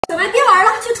小白别玩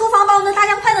了，去厨房把我的大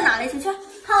酱快到哪里去？去。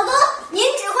好的，您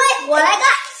指挥，我来干。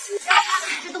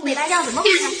这东北大酱怎么回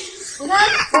事？我看，坏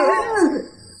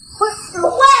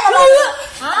了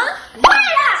吧？啊，坏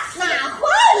了？哪坏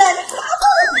了？这做的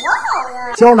多好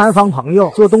呀！教南方朋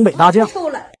友做东北大酱。臭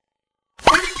了。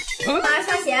马上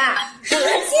上鞋。什么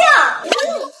酱？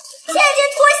现在就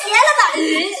脱鞋了吧？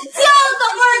酱，等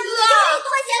会儿哥。脱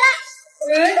鞋了。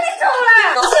太臭了。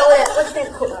老姐，我得戴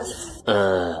个口罩去。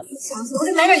想手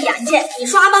里买点盐去，你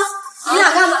刷吧。你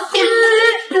俩干吧。这里面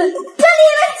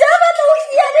什么东西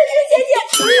呀？这是姐姐。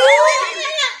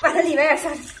把它里面也刷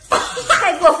上。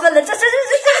太过分了，这是人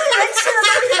吃的东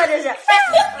西吗？这是。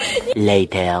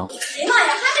Later。哎呀妈呀，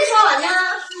还没刷完呢！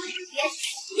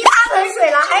一大盆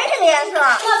水了，还是这个颜色。我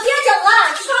别整了，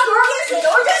你刷多少遍水都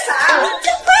是这色儿。这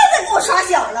筷子给我刷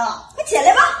小了，快起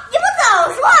来吧！你不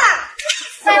早说。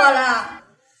死我了。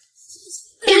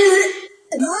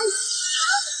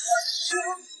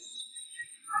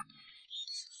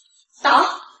倒。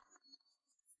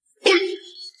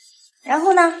然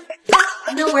后呢？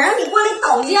那我让你过来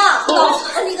倒酱，倒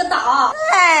啥你个倒？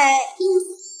哎，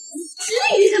至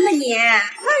于什么你？快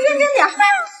认真点。干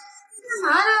啥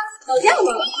呢？倒酱吧。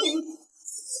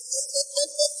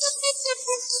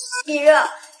地热，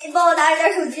你帮我拿一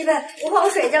点手机呗，我泡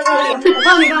水这个。我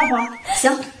帮你干活。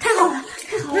行，太好了，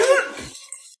太好了。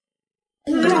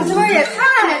这味儿也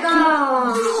太大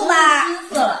了，吐吧，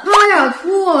死了。差点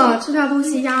吐了，吃点东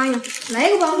西压压。来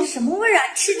一个吧，什么味儿啊？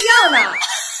吃酱呢？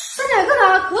三点个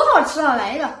它可好吃了，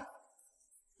来一个。来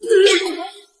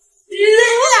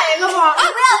一个吧。不要！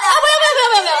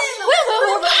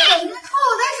臭，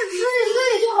但是吃一个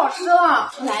也就好吃了。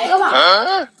来一个吧。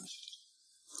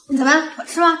怎么？好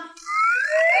吃吗？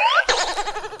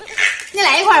你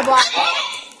来一块不？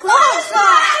可好吃了。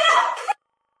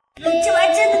这玩意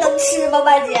儿真的能吃吗，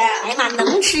八姐？哎呀妈，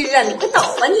能吃啊！你快倒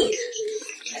吧你！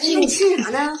你吃啥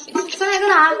呢？酸奶疙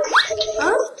瘩。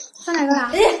酸奶疙瘩。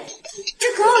哎，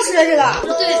这可好吃了，这个。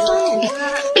对，酸奶疙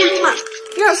瘩。妈，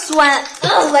有点酸。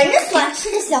闻着酸，吃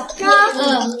着香。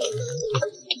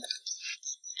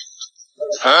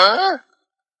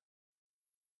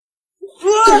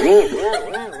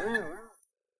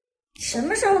什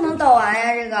么时候能倒完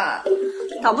呀？这个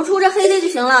倒不出这黑的就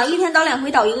行了，一天倒2回，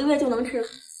倒1个月就能吃。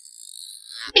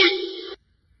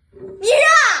你热？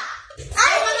哎，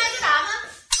我来个啥呢？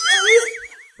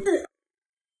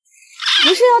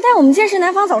不是要带我们见识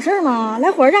南方早市吗？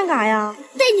来火车站干啥呀？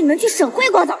带你们去省会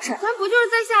逛早市。咱不就是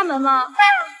在厦门吗？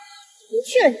不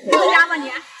去了，你回家吧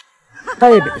你。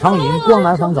带北方人逛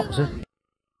南方早市。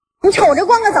你瞅着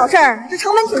逛个早市，这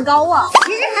成本挺高啊。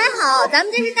其实还好，咱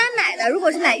们这是单买的，如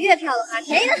果是买月票的话，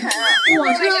便宜得很。我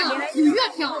这月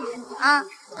票啊。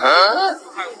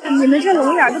你们这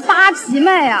龙眼就扒皮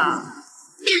卖呀？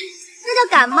这叫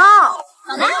感冒。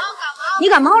你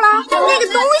感冒了？那个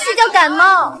东西叫感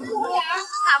冒。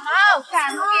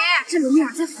感冒。这龙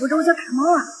眼在福州叫感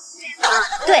冒啊？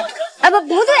对，啊不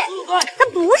对，它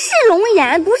不是龙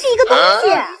眼，不是一个东西。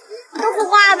豆腐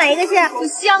花买一个去，挺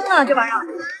香啊，这玩意儿。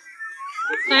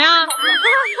啥呀？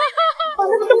那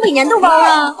是东北粘豆包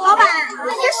啊！老板，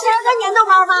那就10个粘豆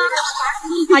包吧。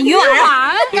啊，鱼丸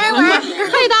啊，干丸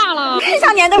太大了，更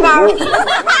像粘豆包。五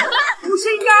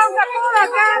星糕和菠萝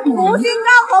干，五星糕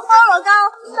和菠萝糕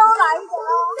都来一个，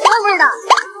什么味儿的？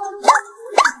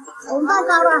红豆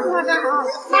糕吧，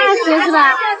那行是吧？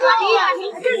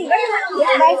这里边是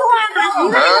没错啊，你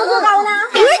为什么做糕呢？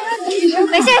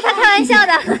没事，他开玩笑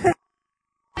的。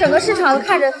整个市场都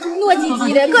看着糯叽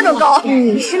叽的，各种糕。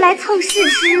你是来蹭试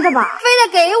吃的吧？非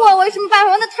得给我，我什么办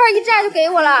法？那摊一站就给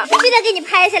我了，非得给你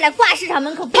拍下来挂市场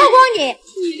门口曝光你。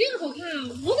你这个好看，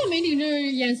我咋没领这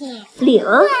颜色啊？领？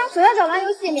手下找咱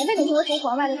游戏，免费领红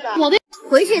活嘛，这是。我的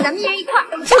回去咱们一人一块，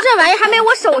就这玩意儿还没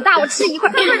我手大，我吃一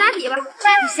块，快拿笔吧。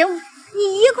不行，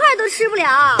你一块都吃不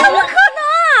了。怎么可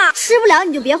能？吃不了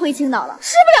你就别回青岛了。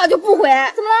吃不了就不回。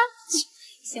怎么了？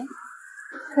行，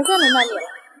可算轮到你了。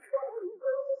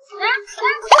这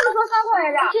么说3块来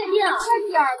着？确定？快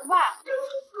点儿的吧，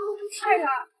快点儿。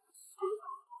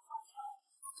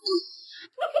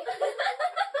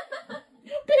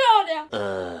漂亮。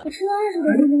我吃了20多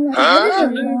分钟了，还是什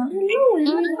么呀？这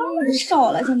肉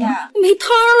少了，现在没汤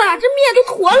了，这面都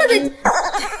坨了的。别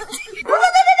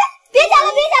加了，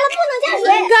不能加水。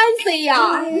干塞呀！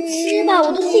吃吧，我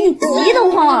都替你急得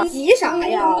慌。急啥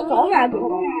呀？早点给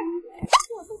我。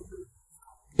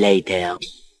Later。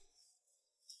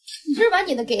你这是把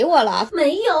你的给我了？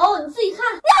没有，你自己看。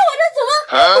那我这怎么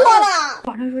多了？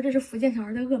网上说这是福建小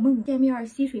孩的噩梦，见面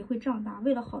吸水会胀大，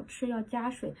为了好吃要加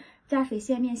水，加水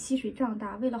现面吸水胀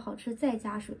大，为了好吃再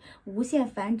加水，无限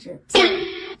繁殖。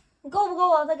你够不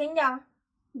够啊？再给你点儿。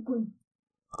滚！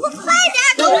快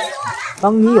点，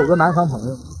当你有个南方朋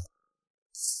友，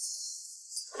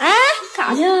哎，干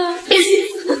啥去啊？自助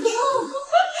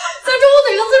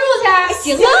哪个自助去？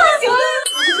行啊行啊。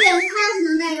不是，他要是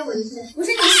能带着我就去。不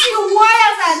是你是个窝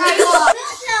呀，在那个。不要吓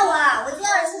我，我今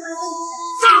晚出门问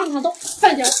吓唬他都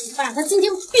饭点怎么办？他今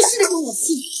天必须得跟我去。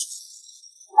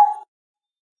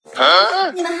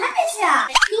你们还没去啊？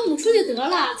跟我们出去得了，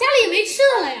家里也没吃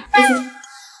的了呀。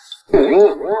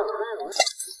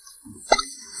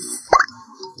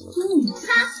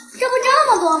这不这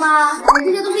么多吗？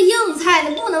这些都是硬菜，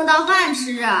你不能当饭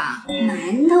吃啊。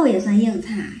馒头也算硬菜，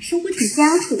生活挺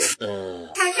家常。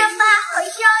尝尝吧，好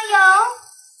香哟！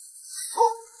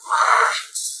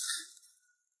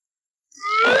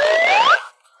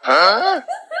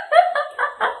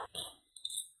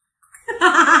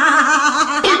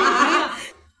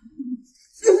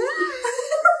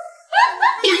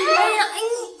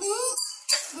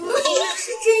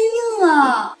是真硬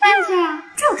啊！拌菜啊，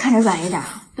这看着软一点。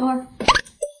等会儿。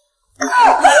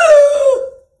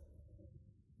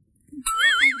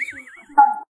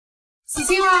喜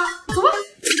庆啊，走吧，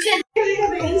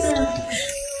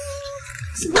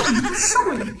瘦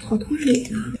了，好脱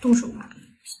脸啊！动手吧。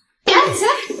来起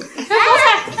来，来包菜。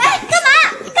哎，干嘛？哎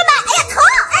呀，疼！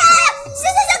哎呀，行，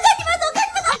赶紧们走，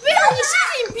别让你试试，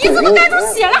你鼻子都带出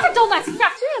血了，还着暖心片？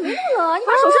这也没那么冷，你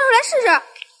把手伸出来试试。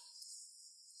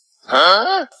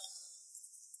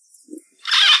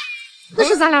那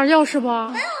是咱俩钥匙不？哎，我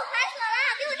烦死了，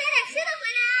给我带点吃的回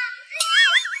来啊！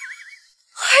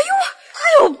哎呦，他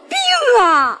有病啊！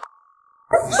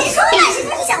你说的是不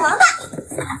是小王八？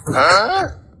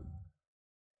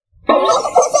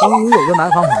当你有个南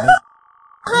方朋友，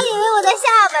我以为我在厦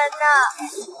门呢。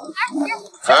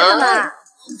这干嘛？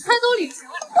菜都领情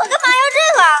了。我干嘛要这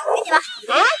个？给你吧。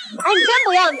哎，你真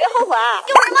不要，你别后悔。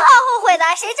有什么好后悔的？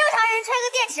谁正常人揣个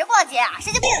电池逛街啊？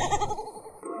神经病！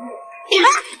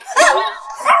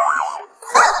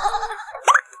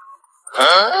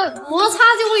摩擦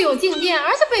就会有静电，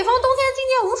而且北方冬天静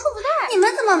电无处不在。你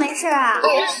们怎么没事啊？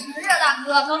也是啊，大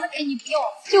哥，刚才给你不用。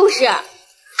就是。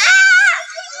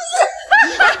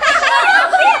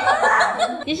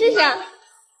你试试。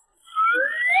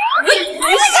没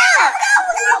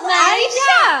事。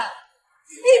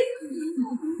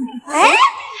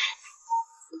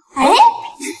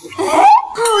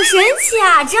好神奇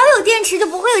啊！只要有电池就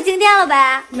不会有静电了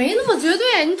呗？没那么绝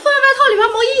对，你脱下外套里边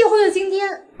毛衣也会有静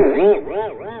电。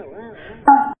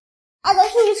啊，咱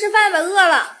出去吃饭吧，饿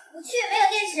了。不去，没有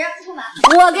电池，不出门。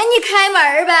我给你开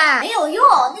门呗。没有用，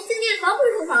那静电防不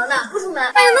是防的，不出门。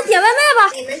哎呀，那点外卖吧。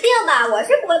你们订吧，我是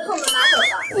不会碰门把手的。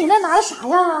你那拿的啥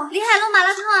呀？李海龙麻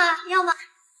辣烫啊，要吗？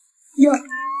要。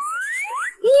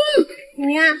怎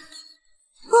么样？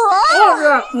好吃，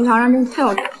你尝尝，真是太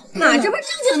好吃了。妈，这不是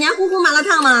正经黏糊糊麻辣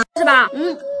烫吗？是吧？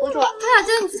不错。他俩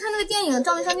今天去看那个电影《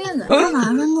照明商店》的。妈妈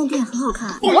说那电影很好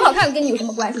看。我好看跟你有什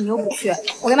么关系？你又不去，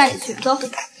我跟麦你去，走。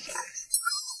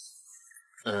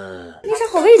没啥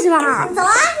好位置啦。走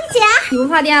啊，一起啊！你不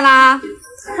怕电啦？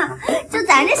就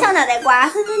咱这小脑袋瓜，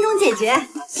分分钟解决。哎，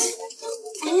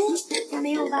这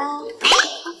没有吧？没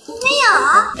有。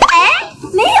哎，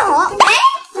没有。哎，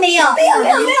没有。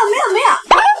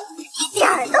一点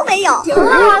儿都没有。行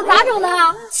啊，咋整的？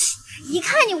一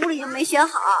看你物理就没学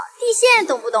好，地线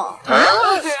懂不懂？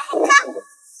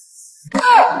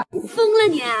疯了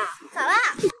你？咋啦？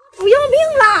不要命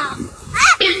啦！哎，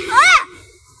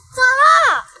咋了？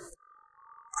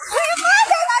哎呀妈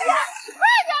呀！快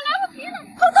点，来不及了，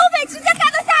从东北直接赶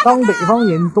到厦门。当北方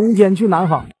人冬天去南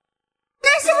方，那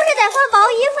是不是得换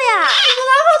薄衣服呀？你们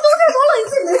南方冬天多冷，你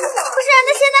没事啊？不是，那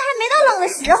现在还没到冷的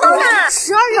时候呢。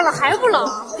12月了还不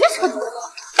冷，别扯犊子。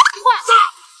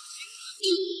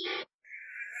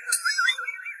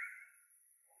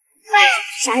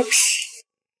啥也不是。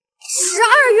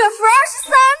12月份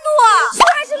23度，树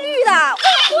还是绿的，我花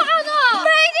呢，没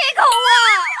这口啊！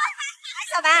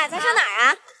小白，咱上哪儿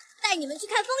啊？带你们去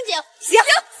看风景。行。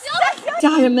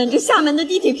家人们，这厦门的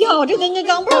地铁票这跟个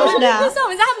钢镚似的，像我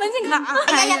们家门禁卡。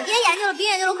哎呀，别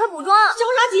研究了，快补妆。着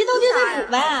啥急，都得再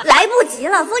补呗。来不及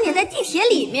了，风景在地铁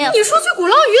里面。你说去鼓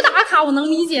浪屿打卡，我能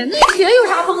理解，那地铁有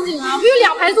啥风景啊？不有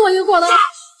2排座一个过道？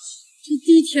这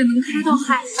地铁能开到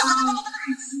海上？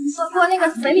给我那个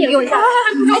粉饼用一下。我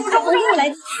给你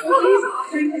来。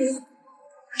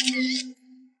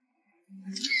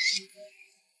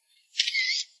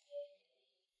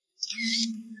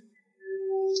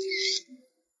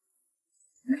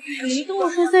谁跟我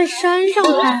说在山上开？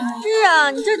是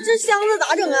啊，你这箱子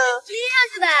咋整啊？拎上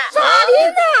去呗。咋拎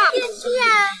的？电梯啊！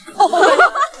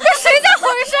这谁家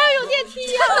火车上有电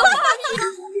梯呀？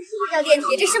要电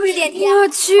梯，这是不是电梯啊？我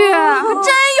去，还真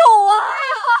有啊！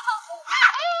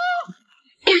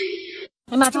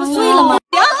哎妈，这不碎了吗？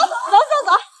行，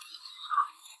走。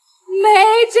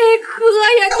没这颗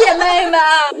呀，姐妹们，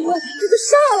我这就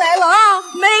上来了啊！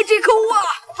没这颗啊！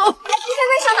走，这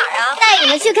上哪儿啊？带你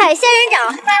们去看仙人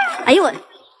掌。哎呦我，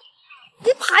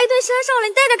你爬一段山上来，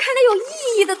你带点看点有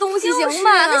意义的东西行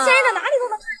吗？那仙人掌哪里都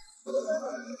能看。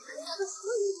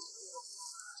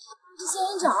仙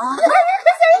人掌，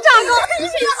仙人掌跟我一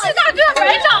起去大个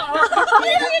白长了。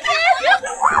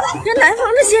这南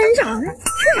方的仙人掌是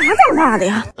哪长大的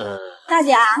呀？大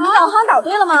姐，你导航导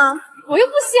对了吗？我又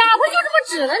不瞎，他就这么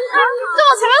指了。你看，再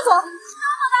往前面走，这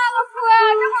么大个坡，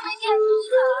这会没电梯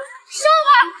呢。上吧，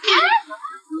哎，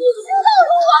你知道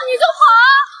路啊，你就跑。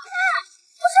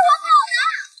不是我跑的，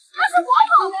那是我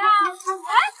跑的呀。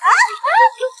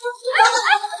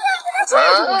这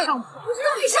怎么上坡？不知道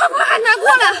你上坡还难过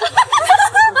来。啊？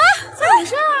咋回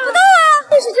事啊？不知道啊。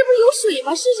试试，这不是有水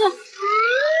吗？试试。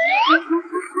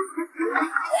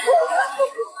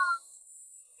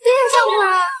对呀，上坡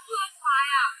啊。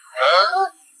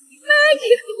没这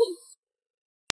个。